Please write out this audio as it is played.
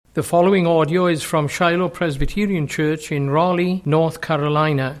The following audio is from Shiloh Presbyterian Church in Raleigh, North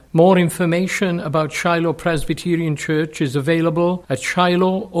Carolina. More information about Shiloh Presbyterian Church is available at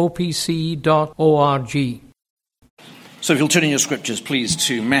shilohopc.org. So if you'll turn in your scriptures, please,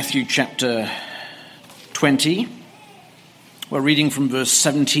 to Matthew chapter 20. We're reading from verse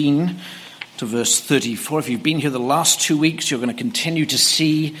 17 to verse 34. If you've been here the last 2 weeks, you're going to continue to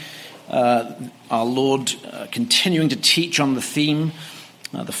see our Lord continuing to teach on the theme,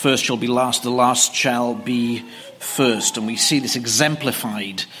 the first shall be last, the last shall be first. And we see this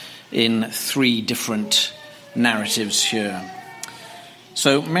exemplified in three different narratives here.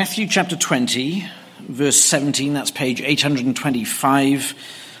 So Matthew chapter 20, verse 17, that's page 825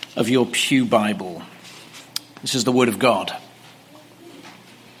 of your Pew Bible. This is the word of God.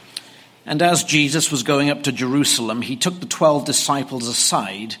 And as Jesus was going up to Jerusalem, he took the 12 disciples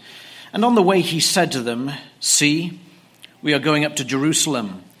aside, and on the way he said to them, "See, we are going up to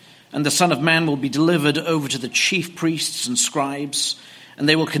Jerusalem, and the Son of Man will be delivered over to the chief priests and scribes, and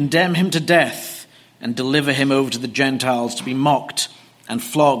they will condemn him to death and deliver him over to the Gentiles to be mocked and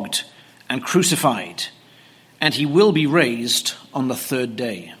flogged and crucified, and he will be raised on the third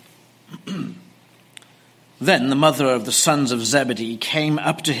day." Then the mother of the sons of Zebedee came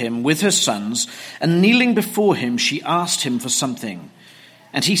up to him with her sons, and kneeling before him, she asked him for something.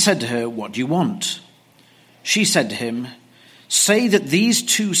 And he said to her, "What do you want?" She said to him, "Say that these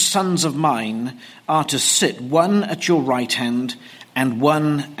 2 sons of mine are to sit, one at your right hand and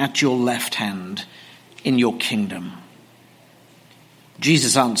one at your left hand, in your kingdom."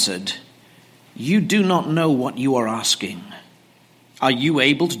 Jesus answered, "You do not know what you are asking. Are you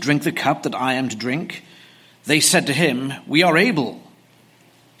able to drink the cup that I am to drink?" They said to him, "We are able."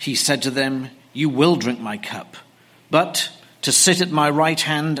 He said to them, "You will drink my cup, but to sit at my right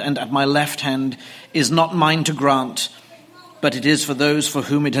hand and at my left hand is not mine to grant, but it is for those for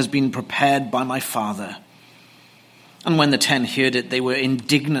whom it has been prepared by my Father." And when the 10 heard it, they were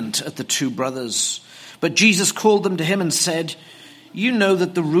indignant at the 2 brothers. But Jesus called them to him and said, "You know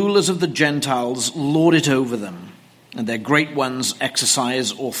that the rulers of the Gentiles lord it over them, and their great ones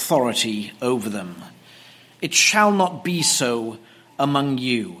exercise authority over them. It shall not be so among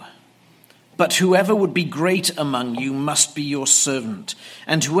you. But whoever would be great among you must be your servant,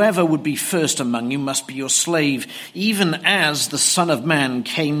 and whoever would be first among you must be your slave, even as the Son of Man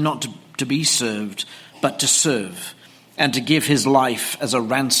came not to be served, but to serve, and to give his life as a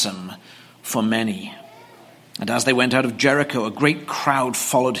ransom for many." And as they went out of Jericho, a great crowd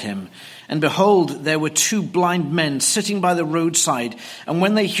followed him. And behold, there were 2 blind men sitting by the roadside. And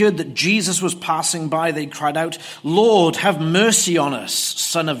when they heard that Jesus was passing by, they cried out, "Lord, have mercy on us,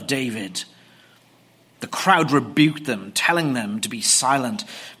 Son of David." The crowd rebuked them, telling them to be silent.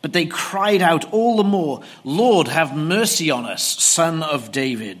 But they cried out all the more, "Lord, have mercy on us, Son of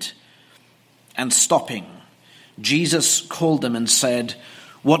David." And stopping, Jesus called them and said,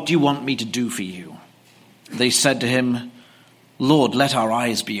 "What do you want me to do for you?" They said to him, "Lord, let our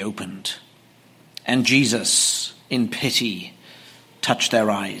eyes be opened." And Jesus, in pity, touched their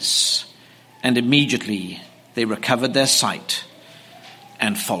eyes. And immediately they recovered their sight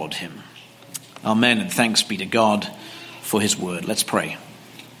and followed him. Amen, and thanks be to God for his word. Let's pray.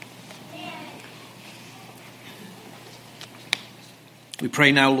 We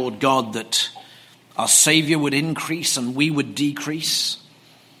pray now, Lord God, that our Savior would increase and we would decrease.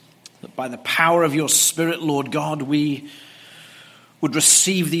 That by the power of your Spirit, Lord God, we would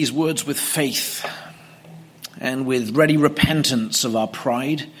receive these words with faith and with ready repentance of our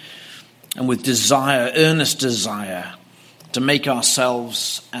pride and with desire, earnest desire, to make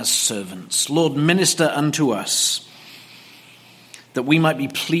ourselves as servants. Lord, minister unto us, that we might be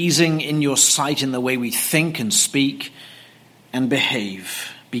pleasing in your sight in the way we think and speak and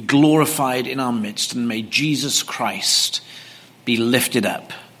behave. Be glorified in our midst, and may Jesus Christ be lifted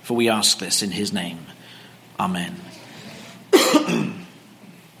up. For we ask this in his name. Amen.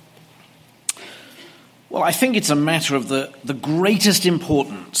 Well, I think it's a matter of the greatest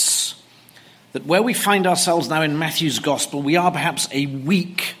importance that where we find ourselves now in Matthew's gospel, we are perhaps a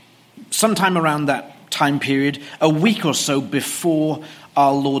week, sometime around that time period, a week or so before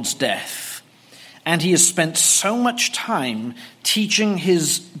our Lord's death. And he has spent so much time teaching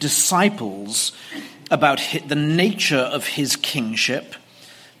his disciples about the nature of his kingship,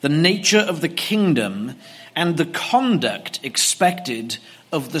 the nature of the kingdom, and the conduct expected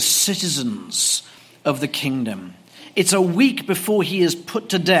of the citizens of the kingdom. It's a week before he is put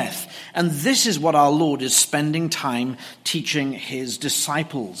to death, and this is what our Lord is spending time teaching his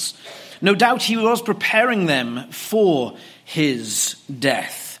disciples. No doubt he was preparing them for his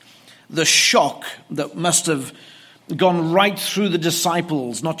death. The shock that must have gone right through the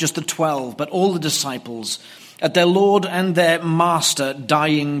disciples, not just the 12, but all the disciples, at their Lord and their Master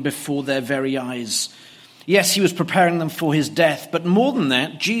dying before their very eyes. Yes, he was preparing them for his death, but more than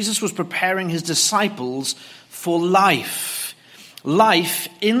that, Jesus was preparing his disciples for life. Life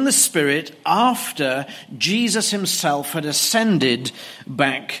in the Spirit after Jesus himself had ascended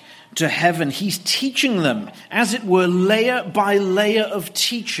back to heaven. He's teaching them, as it were, layer by layer of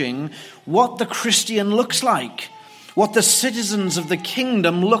teaching, what the Christian looks like, what the citizens of the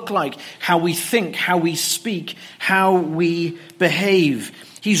kingdom look like, how we think, how we speak, how we behave.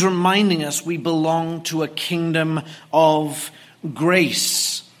 He's reminding us we belong to a kingdom of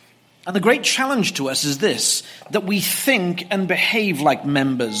grace. And the great challenge to us is this, that we think and behave like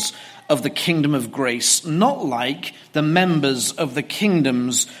members of the kingdom of grace, not like the members of the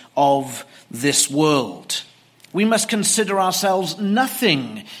kingdoms of this world. We must consider ourselves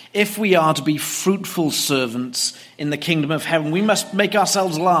nothing if we are to be fruitful servants in the kingdom of heaven. We must make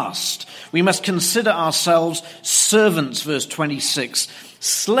ourselves last. We must consider ourselves servants, verse 26,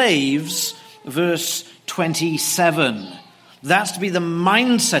 slaves, verse 27. That's to be the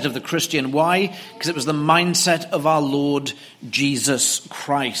mindset of the Christian. Why? Because it was the mindset of our Lord Jesus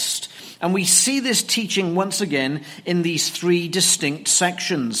Christ. And we see this teaching once again in these three distinct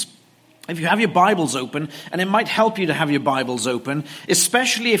sections. If you have your Bibles open, and it might help you to have your Bibles open,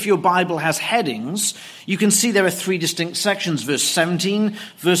 especially if your Bible has headings, you can see there are three distinct sections, verse 17,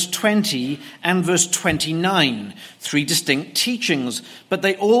 verse 20, and verse 29. Three distinct teachings, but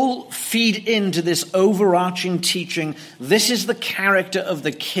they all feed into this overarching teaching. This is the character of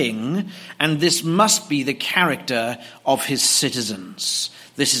the king, and this must be the character of his citizens.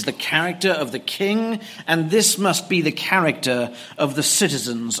 This is the character of the king, and this must be the character of the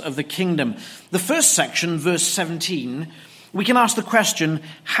citizens of the kingdom. The first section, verse 17, we can ask the question,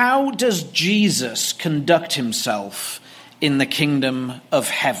 how does Jesus conduct himself in the kingdom of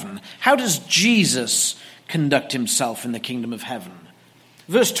heaven? How does Jesus conduct himself in the kingdom of heaven?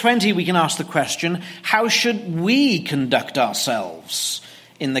 Verse 20, we can ask the question, how should we conduct ourselves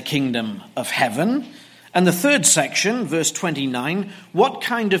in the kingdom of heaven? And the third section, verse 29, what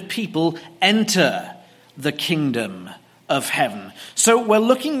kind of people enter the kingdom of heaven? So we're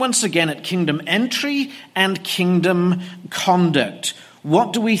looking once again at kingdom entry and kingdom conduct.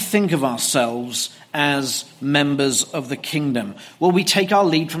 What do we think of ourselves as members of the kingdom? Well, we take our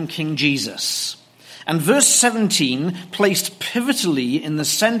lead from King Jesus. And verse 17, placed pivotally in the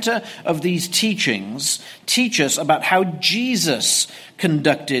center of these teachings, teach us about how Jesus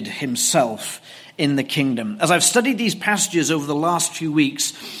conducted himself in the kingdom. As I've studied these passages over the last few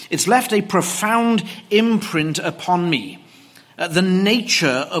weeks, it's left a profound imprint upon me. The nature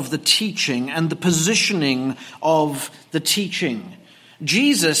of the teaching and the positioning of the teaching.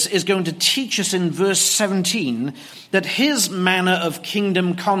 Jesus is going to teach us in verse 17 that his manner of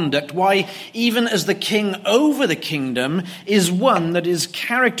kingdom conduct, why even as the king over the kingdom, is one that is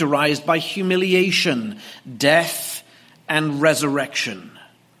characterized by humiliation, death, and resurrection.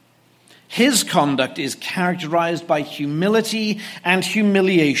 His conduct is characterized by humility and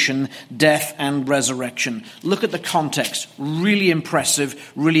humiliation, death and resurrection. Look at the context. Really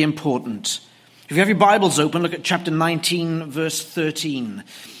impressive, really important. If you have your Bibles open, look at chapter 19, verse 13.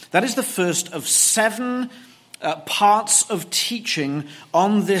 That is the first of 7 parts of teaching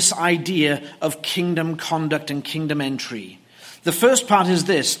on this idea of kingdom conduct and kingdom entry. The first part is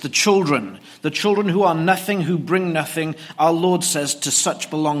this, the children who are nothing, who bring nothing, our Lord says, to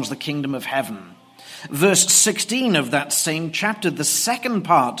such belongs the kingdom of heaven. Verse 16 of that same chapter, the second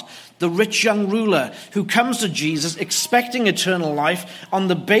part, the rich young ruler who comes to Jesus expecting eternal life on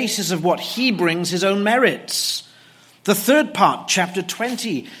the basis of what he brings, his own merits. The third part, chapter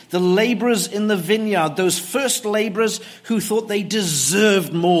 20, the laborers in the vineyard, those first laborers who thought they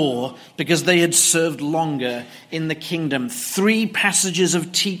deserved more because they had served longer in the kingdom. 3 passages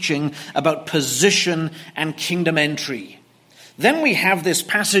of teaching about position and kingdom entry. Then we have this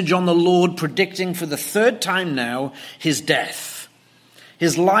passage on the Lord predicting for the third time now his death.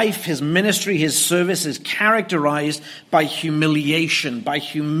 His life, his ministry, his service is characterized by humiliation, by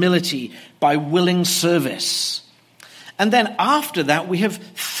humility, by willing service. And then after that, we have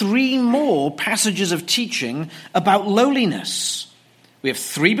 3 more passages of teaching about lowliness. We have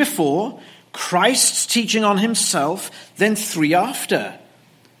 3 before, Christ's teaching on himself, then 3 after.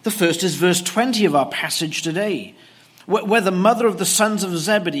 The first is verse 20 of our passage today, where the mother of the sons of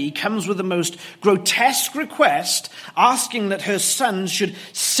Zebedee comes with the most grotesque request, asking that her sons should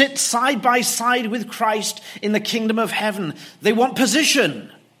sit side by side with Christ in the kingdom of heaven. They want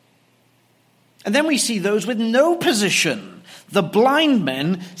position. And then we see those with no position. The blind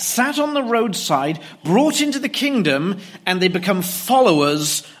men sat on the roadside, brought into the kingdom, and they become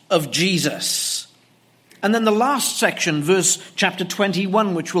followers of Jesus. And then the last section, chapter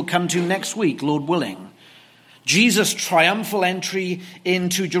 21, which we'll come to next week, Lord willing. Jesus' triumphal entry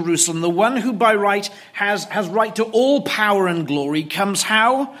into Jerusalem. The one who by right has right to all power and glory comes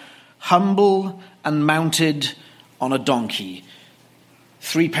how? Humble and mounted on a donkey.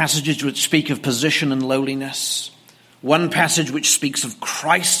 3 passages which speak of position and lowliness. 1 passage which speaks of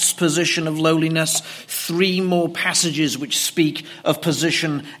Christ's position of lowliness. 3 more passages which speak of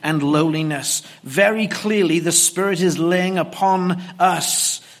position and lowliness. Very clearly, the Spirit is laying upon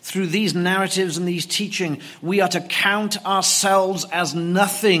us through these narratives and these teaching. We are to count ourselves as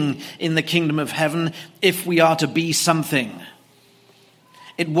nothing in the kingdom of heaven if we are to be something.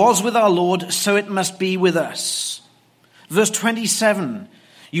 It was with our Lord, so it must be with us. Verse 27,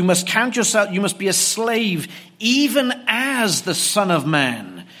 you must count yourself, you must be a slave, even as the Son of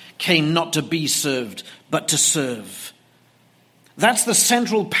Man came not to be served, but to serve. That's the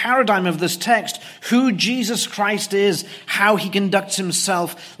central paradigm of this text. Who Jesus Christ is, how he conducts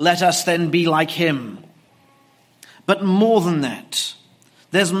himself, let us then be like him. But more than that,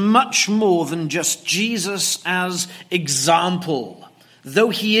 there's much more than just Jesus as example, though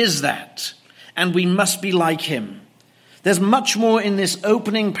he is that, and we must be like him. There's much more in this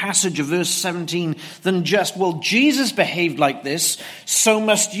opening passage of verse 17 than just, well, Jesus behaved like this, so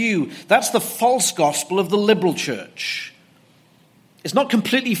must you. That's the false gospel of the liberal church. It's not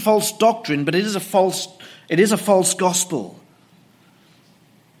completely false doctrine, but it is a false gospel.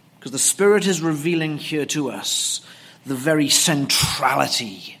 Because the Spirit is revealing here to us the very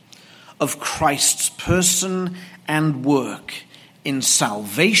centrality of Christ's person and work in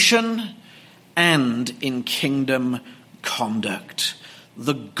salvation and in kingdom conduct.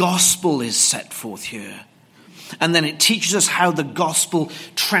 The gospel is set forth here. And then it teaches us how the gospel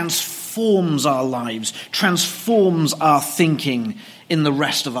transforms our lives, transforms our thinking in the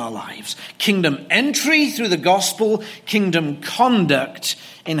rest of our lives. Kingdom entry through the gospel, kingdom conduct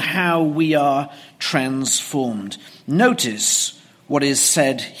in how we are transformed. Notice what is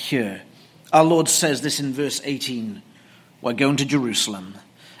said here. Our Lord says this in verse 18. We're going to Jerusalem,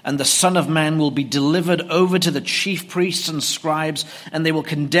 and the Son of Man will be delivered over to the chief priests and scribes, and they will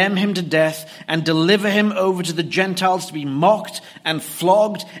condemn him to death and deliver him over to the Gentiles to be mocked and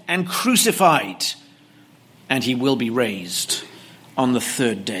flogged and crucified. And he will be raised on the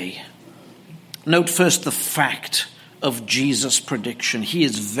 3rd day. Note first the fact of Jesus' prediction. He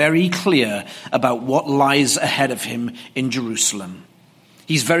is very clear about what lies ahead of him in Jerusalem.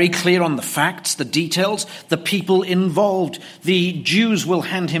 He's very clear on the facts, the details, the people involved. The Jews will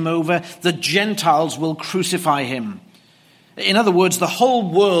hand him over. The Gentiles will crucify him. In other words, the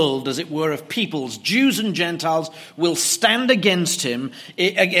whole world, as it were, of peoples, Jews and Gentiles, will stand against him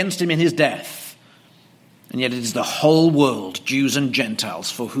in his death. And yet it is the whole world, Jews and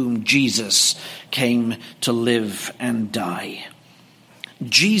Gentiles, for whom Jesus came to live and die.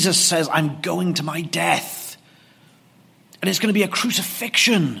 Jesus says, I'm going to my death. And it's going to be a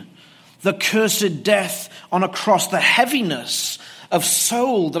crucifixion, the cursed death on a cross, the heaviness of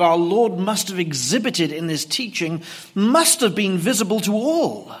soul that our Lord must have exhibited in this teaching must have been visible to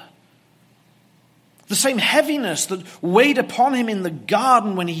all. The same heaviness that weighed upon him in the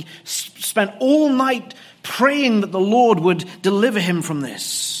garden when he spent all night praying that the Lord would deliver him from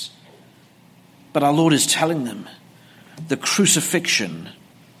this. But our Lord is telling them the crucifixion,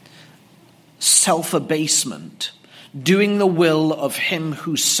 self-abasement, doing the will of him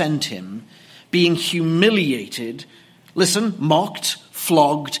who sent him, being humiliated, listen, mocked,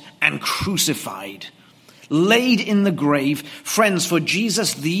 flogged, and crucified, laid in the grave. Friends, for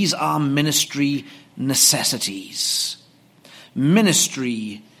Jesus, these are ministry necessities.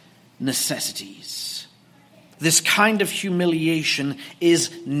 Ministry necessities. This kind of humiliation is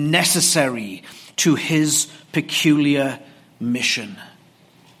necessary to his peculiar mission.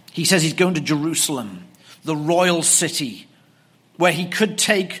 He says he's going to Jerusalem, the royal city, where he could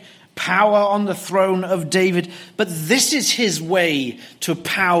take power on the throne of David. But this is his way to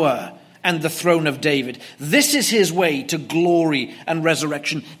power and the throne of David. This is his way to glory and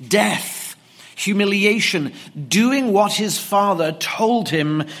resurrection. Death, humiliation, doing what his Father told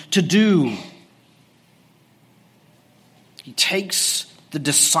him to do. He takes the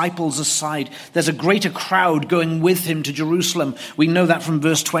disciples aside. There's a greater crowd going with him to Jerusalem. We know that from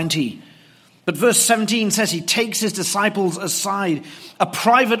verse 20. But verse 17 says he takes his disciples aside, a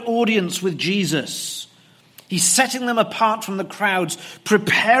private audience with Jesus. He's setting them apart from the crowds,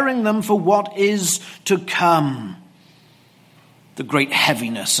 preparing them for what is to come. The great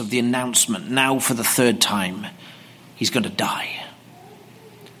heaviness of the announcement, now for the 3rd time, He's going to die.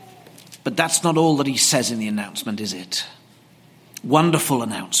 But that's not all that he says in the announcement, is it? Wonderful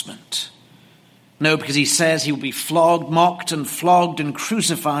announcement. No, because he says he will be mocked and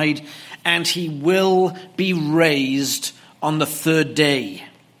crucified, and he will be raised on the third day.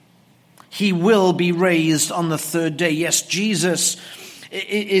 He will be raised on the third day. Yes, Jesus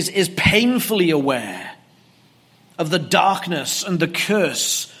is painfully aware of the darkness and the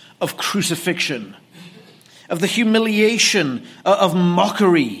curse of crucifixion, of the humiliation of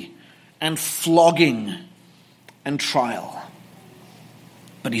mockery and flogging and trial.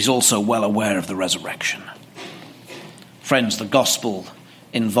 But he's also well aware of the resurrection. Friends, the gospel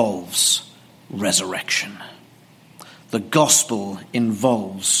involves resurrection. The gospel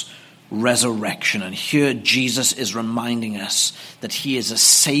involves resurrection. And here Jesus is reminding us that he is a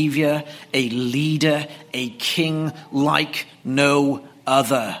savior, a leader, a king like no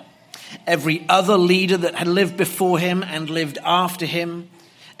other. Every other leader that had lived before him and lived after him,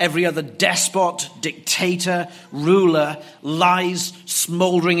 every other despot, dictator, ruler lies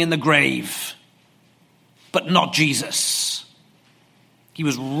smoldering in the grave. But not Jesus. He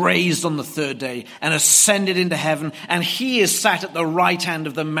was raised on the third day and ascended into heaven, and he is sat at the right hand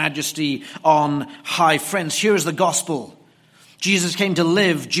of the majesty on high. Friends, here is the gospel. Jesus came to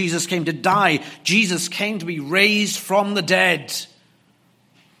live. Jesus came to die. Jesus came to be raised from the dead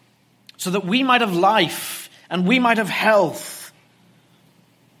so that we might have life and we might have health.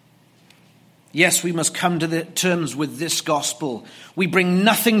 Yes, we must come to terms with this gospel. We bring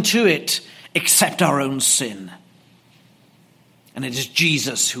nothing to it except our own sin. And it is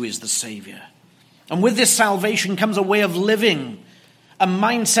Jesus who is the Savior. And with this salvation comes a way of living, a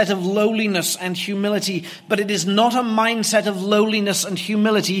mindset of lowliness and humility. But it is not a mindset of lowliness and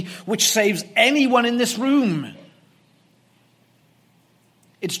humility which saves anyone in this room.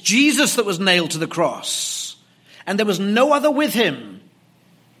 It's Jesus that was nailed to the cross, and there was no other with him.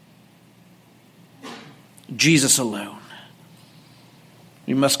 Jesus alone.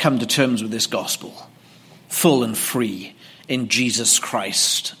 We must come to terms with this gospel, full and free in Jesus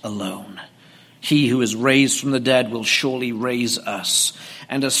Christ alone. He who is raised from the dead will surely raise us.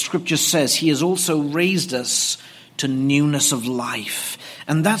 And as Scripture says, he has also raised us to newness of life.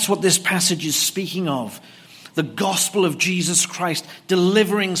 And that's what this passage is speaking of. The gospel of Jesus Christ,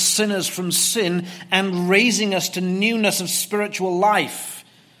 delivering sinners from sin and raising us to newness of spiritual life.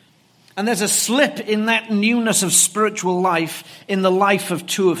 And there's a slip in that newness of spiritual life in the life of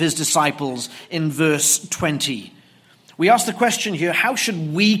two of his disciples in verse 20. We ask the question here, how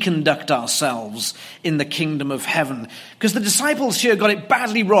should we conduct ourselves in the kingdom of heaven? Because the disciples here got it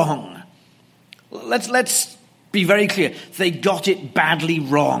badly wrong. Let's be very clear. They got it badly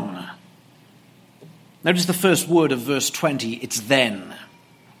wrong. Notice the first word of verse 20, it's then.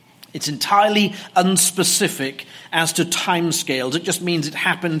 It's entirely unspecific as to timescales. It just means it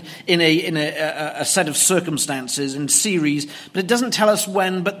happened in a set of circumstances, in series, but it doesn't tell us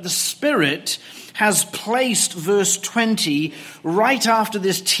when. But the Spirit has placed verse 20 right after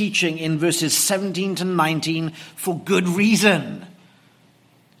this teaching in verses 17 to 19 for good reason.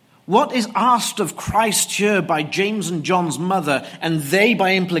 What is asked of Christ here by James and John's mother, and they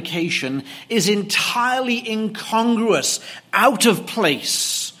by implication, is entirely incongruous, out of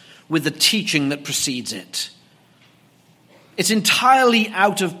place with the teaching that precedes it. It's entirely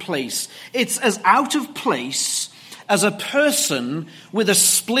out of place. It's as out of place as a person with a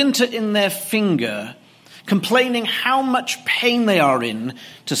splinter in their finger complaining how much pain they are in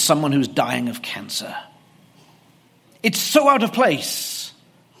to someone who's dying of cancer. It's so out of place.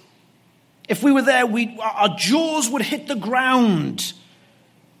 If we were there, our jaws would hit the ground.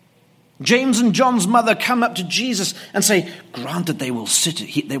 James and John's mother come up to Jesus and say, granted they will sit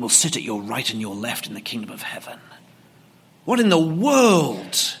at your right and your left in the kingdom of heaven. What in the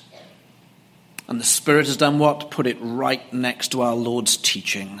world? And the Spirit has done what? Put it right next to our Lord's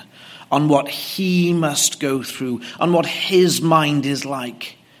teaching on what he must go through, on what his mind is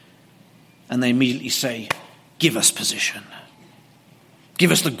like. And they immediately say, give us position.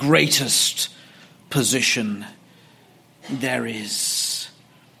 Give us the greatest position there is.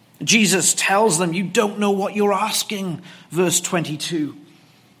 Jesus tells them, you don't know what you're asking, verse 22.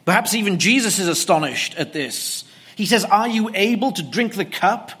 Perhaps even Jesus is astonished at this. He says, are you able to drink the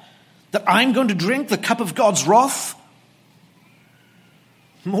cup that I'm going to drink, the cup of God's wrath?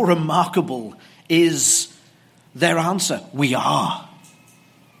 More remarkable is their answer. We are.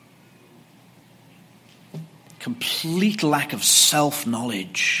 Complete lack of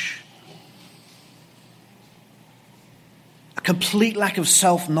self-knowledge. A complete lack of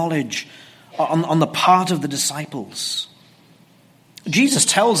self-knowledge on the part of the disciples. Jesus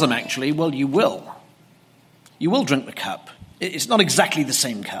tells them actually, well, you will. you will drink the cup. It's not exactly the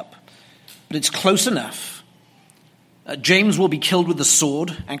same cup, but it's close enough. James will be killed with the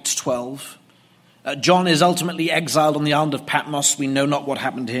sword, Acts 12. John is ultimately exiled on the island of Patmos. We know not what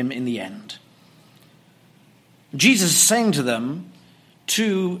happened to him in the end. Jesus is saying to them,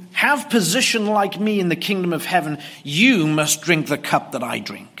 to have position like me in the kingdom of heaven, you must drink the cup that I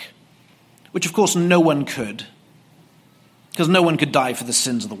drink. Which, of course, no one could, because no one could die for the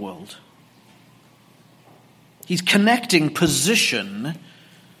sins of the world. He's connecting position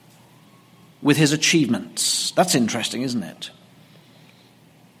with his achievements. That's interesting, isn't it?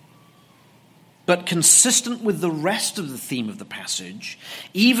 But consistent with the rest of the theme of the passage,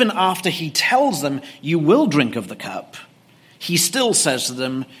 even after he tells them, you will drink of the cup, he still says to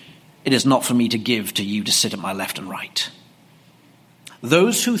them, it is not for me to give to you to sit at my left and right.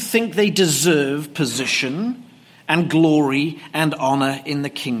 Those who think they deserve position and glory and honor in the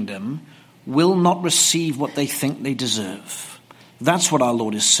kingdom will not receive what they think they deserve. That's what our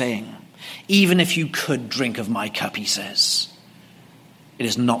Lord is saying. Even if you could drink of my cup, he says, it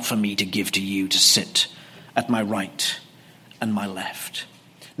is not for me to give to you to sit at my right and my left.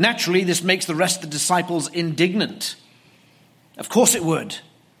 Naturally, this makes the rest of the disciples indignant. Of course it would.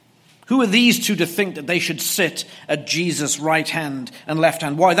 Who are these two to think that they should sit at Jesus' right hand and left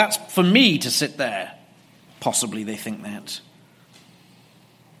hand? Why, that's for me to sit there. Possibly they think that.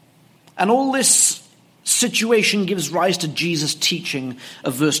 And all this situation gives rise to Jesus' teaching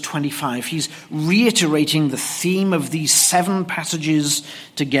of verse 25. He's reiterating the theme of these 7 passages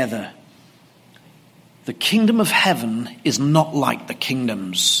together. The kingdom of heaven is not like the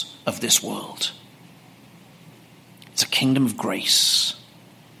kingdoms of this world. It's a kingdom of grace,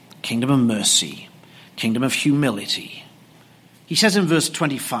 kingdom of mercy, kingdom of humility. He says in verse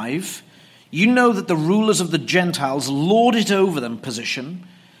 25, you know that the rulers of the Gentiles lord it over them, position,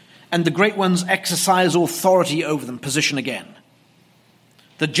 and the great ones exercise authority over them, position again.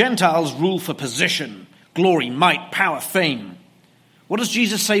 The Gentiles rule for position, glory, might, power, fame. What does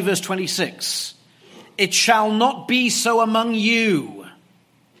Jesus say, verse 26? It shall not be so among you.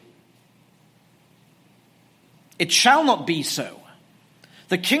 It shall not be so.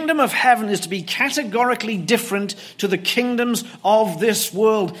 The kingdom of heaven is to be categorically different to the kingdoms of this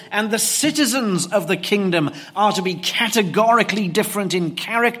world, and the citizens of the kingdom are to be categorically different in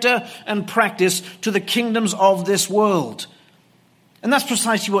character and practice to the kingdoms of this world. And that's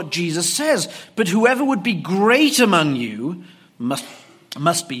precisely what Jesus says. But whoever would be great among you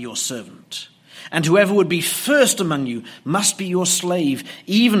must be your servant. And whoever would be first among you must be your slave,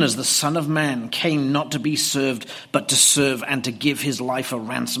 even as the Son of Man came not to be served, but to serve and to give his life a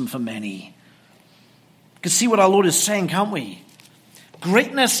ransom for many. You can see what our Lord is saying, can't we?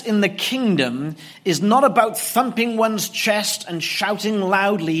 Greatness in the kingdom is not about thumping one's chest and shouting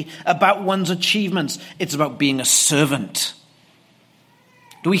loudly about one's achievements. It's about being a servant.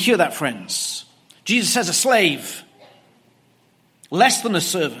 Do we hear that, friends? Jesus says a slave, less than a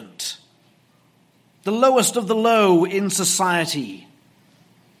servant. The lowest of the low in society.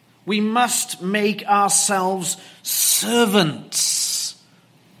 We must make ourselves servants.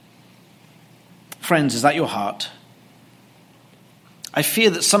 Friends, is that your heart? I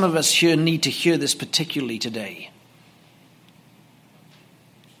fear that some of us here need to hear this particularly today.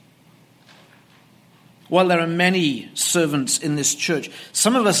 While there are many servants in this church,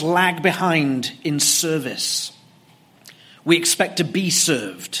 some of us lag behind in service. We expect to be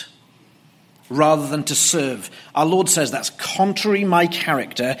served rather than to serve. Our Lord says that's contrary my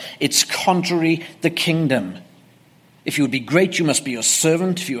character. It's contrary the kingdom. If you would be great, you must be your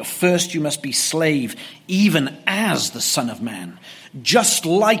servant. If you are first, you must be slave, even as the Son of Man, just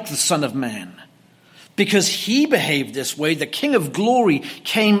like the Son of Man. Because he behaved this way, the King of glory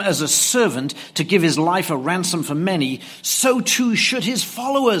came as a servant to give his life a ransom for many. So too should his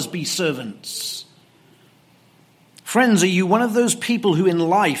followers be servants. Friends, are you one of those people who in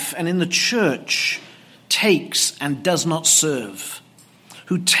life and in the church takes and does not serve?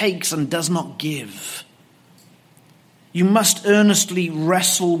 Who takes and does not give? You must earnestly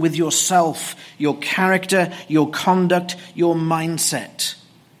wrestle with yourself, your character, your conduct, your mindset.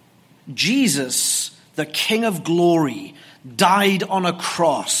 Jesus, the King of glory, died on a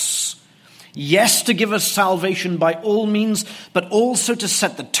cross. Yes, to give us salvation by all means, but also to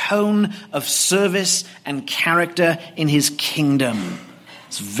set the tone of service and character in his kingdom.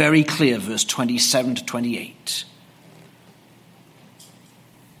 It's very clear, verse 27 to 28.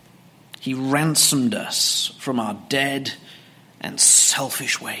 He ransomed us from our dead and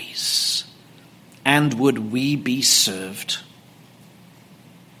selfish ways. And would we be served?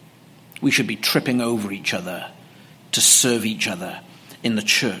 We should be tripping over each other to serve each other in the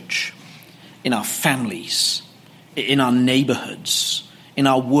church, in our families, in our neighborhoods, in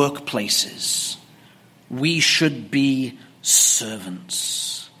our workplaces. We should be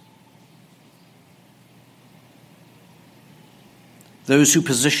servants. Those who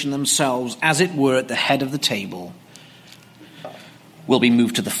position themselves, as it were, at the head of the table will be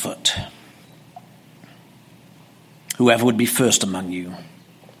moved to the foot. Whoever would be first among you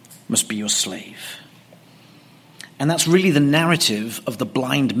must be your slave. And that's really the narrative of the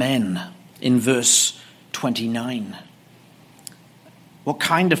blind men in verse 29. What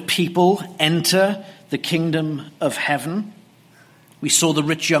kind of people enter the kingdom of heaven? We saw the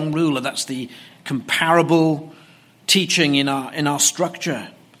rich young ruler. That's the comparable teaching in our structure.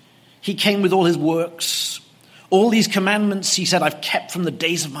 He came with all his works. All these commandments, he said, I've kept from the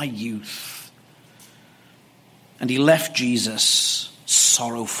days of my youth. And he left Jesus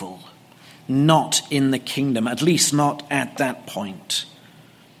sorrowful, not in the kingdom, at least not at that point.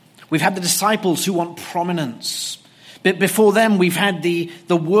 We've had the disciples who want prominence. But before them, we've had the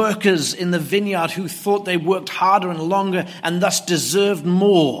workers in the vineyard who thought they worked harder and longer and thus deserved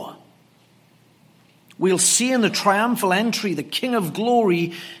more. We'll see in the triumphal entry the King of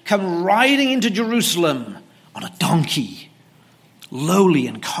Glory come riding into Jerusalem on a donkey, lowly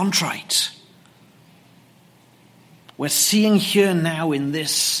and contrite. We're seeing here now in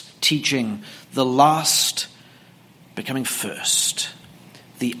this teaching the last becoming first,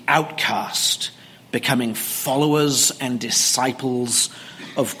 the outcast becoming followers and disciples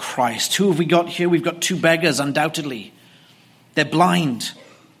of Christ. Who have we got here? We've got two beggars, undoubtedly. They're blind.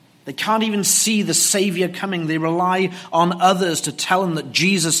 They can't even see the Savior coming. They rely on others to tell them that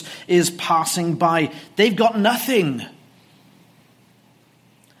Jesus is passing by. They've got nothing.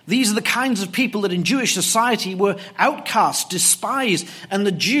 These are the kinds of people that in Jewish society were outcast, despised, and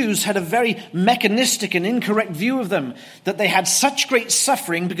the Jews had a very mechanistic and incorrect view of them, that they had such great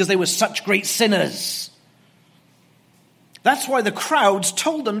suffering because they were such great sinners. That's why the crowds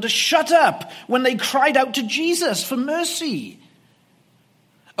told them to shut up when they cried out to Jesus for mercy.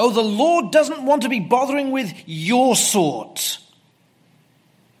 Oh, the Lord doesn't want to be bothering with your sort.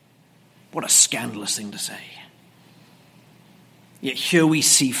 What a scandalous thing to say. Yet here we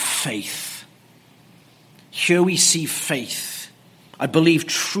see faith. Here we see faith. I believe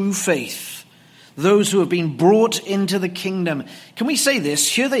true faith. Those who have been brought into the kingdom. Can we say this?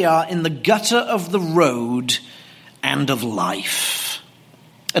 Here they are in the gutter of the road and of life.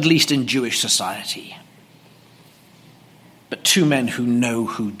 At least in Jewish society. But two men who know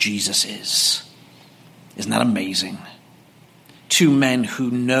who Jesus is. Isn't that amazing? Two men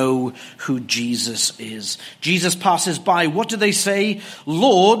who know who Jesus is. Jesus passes by. What do they say?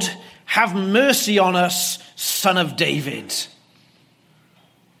 Lord, have mercy on us, Son of David.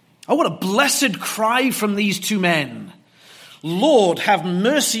 Oh, what a blessed cry from these two men. Lord, have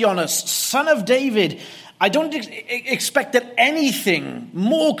mercy on us, Son of David. I don't expect that anything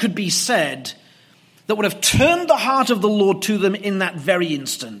more could be said that would have turned the heart of the Lord to them in that very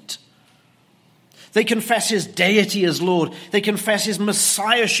instant. They confess his deity as Lord. They confess his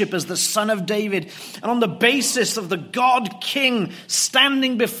messiahship as the Son of David. And on the basis of the God King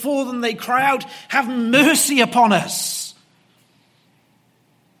standing before them, they cry out, have mercy upon us.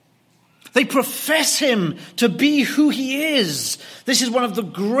 They profess him to be who he is. This is one of the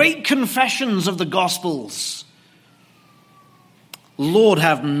great confessions of the Gospels. Lord,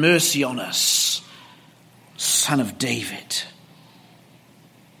 have mercy on us, Son of David.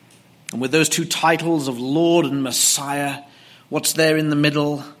 And with those two titles of Lord and Messiah, what's there in the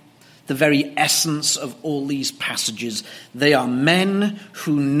middle? The very essence of all these passages. They are men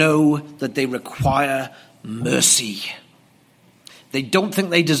who know that they require mercy. They don't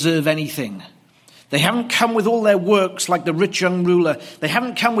think they deserve anything. They haven't come with all their works like the rich young ruler. They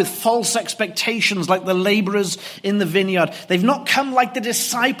haven't come with false expectations like the laborers in the vineyard. They've not come like the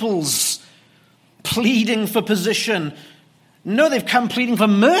disciples, pleading for position. No, they've come pleading for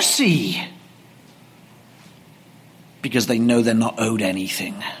mercy because they know they're not owed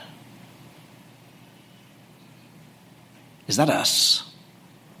anything. Is that us?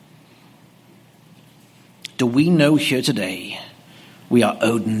 Do we know here today we are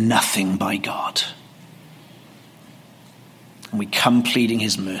owed nothing by God? And we come pleading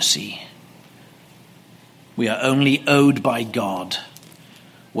his mercy. We are only owed by God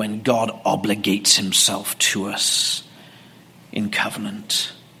when God obligates himself to us in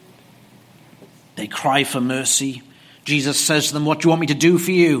covenant. They cry for mercy. Jesus says to them, what do you want me to do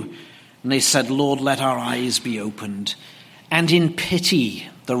for you? And they said, Lord, let our eyes be opened. And in pity,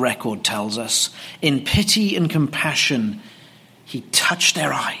 the record tells us, in pity and compassion, he touched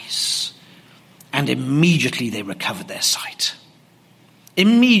their eyes, and immediately they recovered their sight.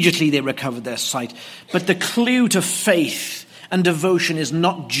 Immediately they recovered their sight. But the clue to faith and devotion is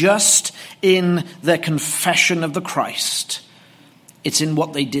not just in their confession of the Christ. It's in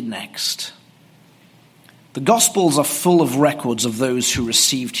what they did next. The Gospels are full of records of those who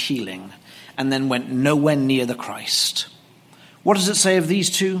received healing and then went nowhere near the Christ. What does it say of these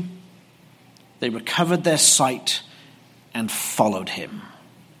two? They recovered their sight and followed him.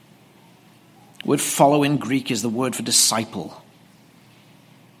 The word follow in Greek is the word for disciple.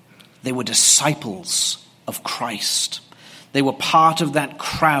 They were disciples of Christ. They were part of that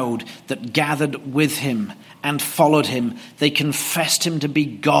crowd that gathered with him and followed him. They confessed him to be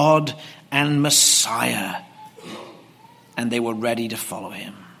God and Messiah, and they were ready to follow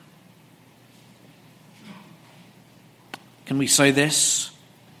him. Can we say this?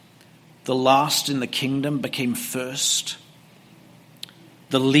 The last in the kingdom became first.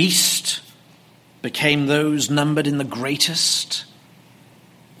 The least became those numbered in the greatest.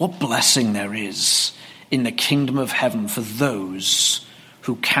 What blessing there is in the kingdom of heaven for those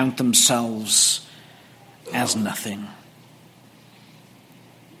who count themselves as nothing.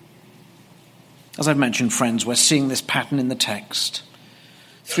 As I've mentioned, friends, we're seeing this pattern in the text.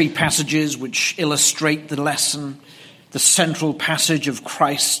 3 passages which illustrate the lesson. The central passage of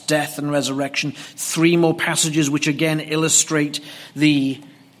Christ's death and resurrection. 3 more passages which again illustrate the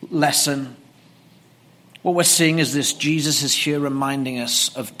lesson. What we're seeing is this: Jesus is here reminding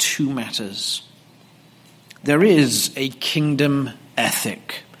us of 2 matters. There is a kingdom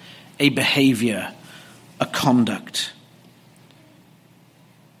ethic, a behavior, a conduct.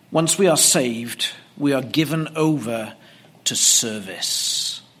 Once we are saved, we are given over to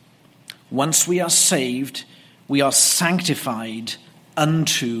service. Once we are saved, we are sanctified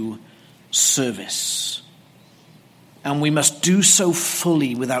unto service. And we must do so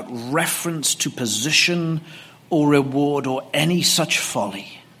fully without reference to position or reward or any such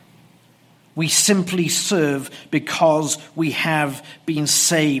folly. We simply serve because we have been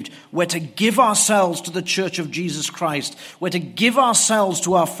saved. We're to give ourselves to the church of Jesus Christ. We're to give ourselves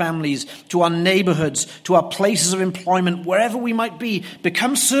to our families, to our neighborhoods, to our places of employment, wherever we might be.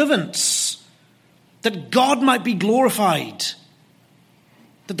 Become servants, that God might be glorified,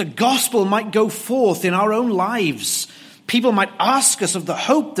 that the gospel might go forth in our own lives. People might ask us of the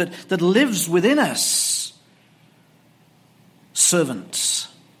hope that lives within us. Servants,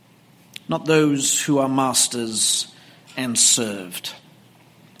 not those who are masters and served.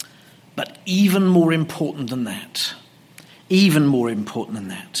 But even more important than that, is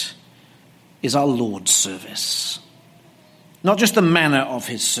our Lord's service. Not just the manner of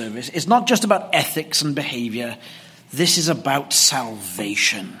his service. It's not just about ethics and behavior. This is about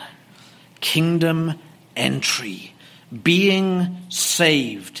salvation, kingdom entry, being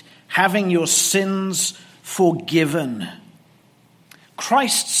saved, having your sins forgiven.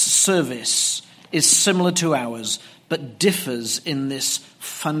 Christ's service is similar to ours, but differs in this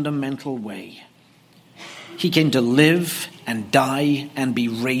fundamental way. He came to live and die and be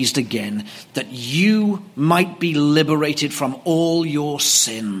raised again, that you might be liberated from all your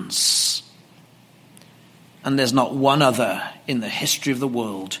sins. And there's not one other in the history of the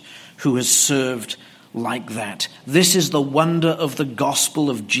world who has served like that. This is the wonder of the gospel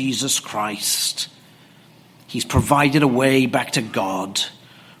of Jesus Christ. He's provided a way back to God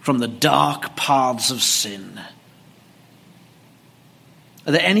from the dark paths of sin.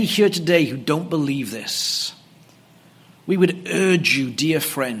 Are there any here today who don't believe this? We would urge you, dear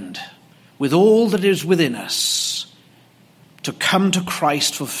friend, with all that is within us, to come to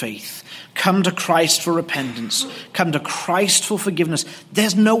Christ for faith, come to Christ for repentance, come to Christ for forgiveness.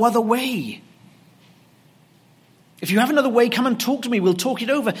 There's no other way. If you have another way, come and talk to me. We'll talk it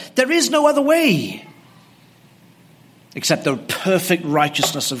over. There is no other way except the perfect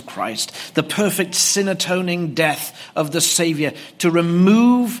righteousness of Christ, the perfect sin-atoning death of the Savior, to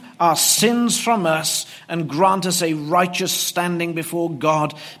remove our sins from us and grant us a righteous standing before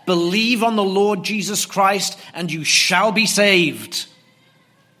God. Believe on the Lord Jesus Christ and you shall be saved.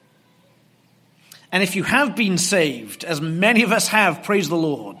 And if you have been saved, as many of us have, praise the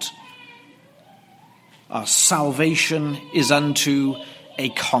Lord, our salvation is unto a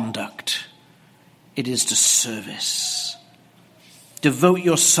conduct. It is to service. Devote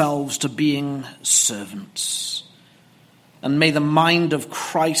yourselves to being servants. And may the mind of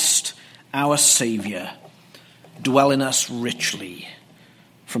Christ, our Savior, dwell in us richly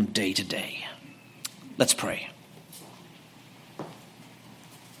from day to day. Let's pray.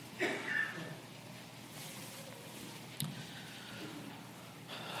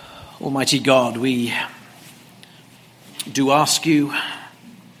 Almighty God, we do ask you,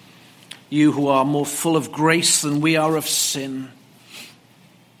 you who are more full of grace than we are of sin,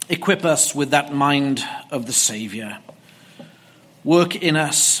 Equip us with that mind of the Saviour. Work in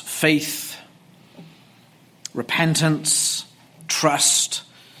us faith, repentance, trust,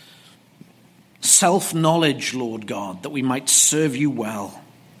 self-knowledge, Lord God, that we might serve you well.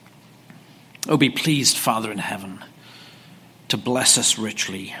 Oh, be pleased, Father in heaven, to bless us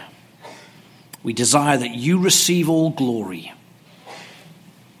richly. We desire that you receive all glory.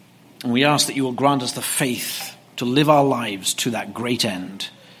 And we ask that you will grant us the faith to live our lives to that great end.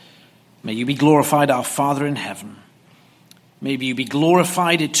 May you be glorified, our Father in heaven. May you be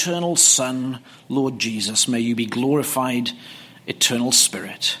glorified, eternal Son, Lord Jesus. May you be glorified, eternal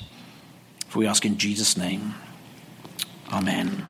Spirit. For we ask in Jesus' name. Amen.